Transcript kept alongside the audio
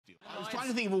was trying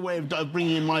to think of a way of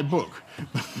bringing in my book.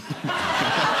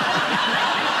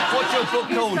 What's your book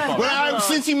called, Bob? Well,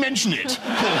 since you mention it.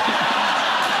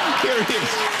 Here it is.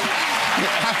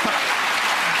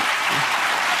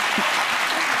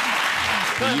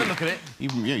 Can I have a look at it?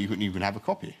 Yeah, you can have a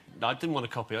copy. No, I didn't want a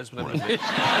copy, I just want to look at it.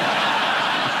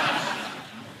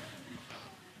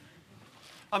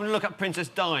 I'm going to look up Princess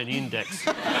Di in the index.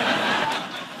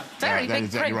 Very big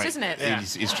exactly print, right. isn't it? Yeah.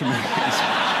 It's tremendous.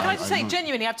 Can I just say,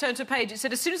 genuinely, I've turned to a page, it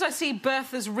said, as soon as I see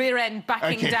Bertha's rear end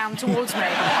backing down towards me...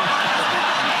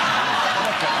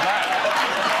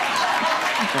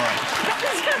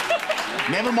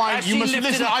 Never mind, you must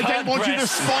listen. I don't want you to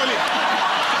spoil it.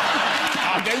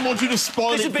 I don't want you to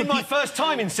spoil it. This has been my first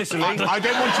time in Sicily. I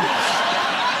don't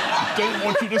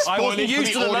want you to spoil it. I wasn't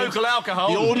used to the local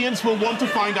alcohol. The audience will want to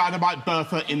find out about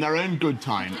Bertha in their own good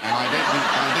time, and I don't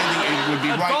think it would be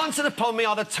right. Advancing upon me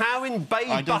are the towering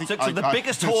bay buttocks of the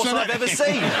biggest horse I've ever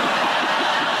seen.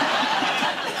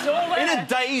 In a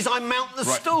daze, I mount the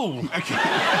stool. Okay.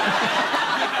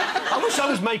 I wish I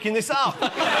was making this up.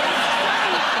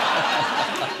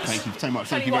 Thank you so much.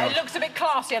 Tell you what, it looks a bit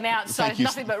classy on the outside,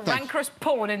 nothing but rancorous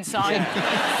porn inside.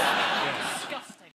 Yes.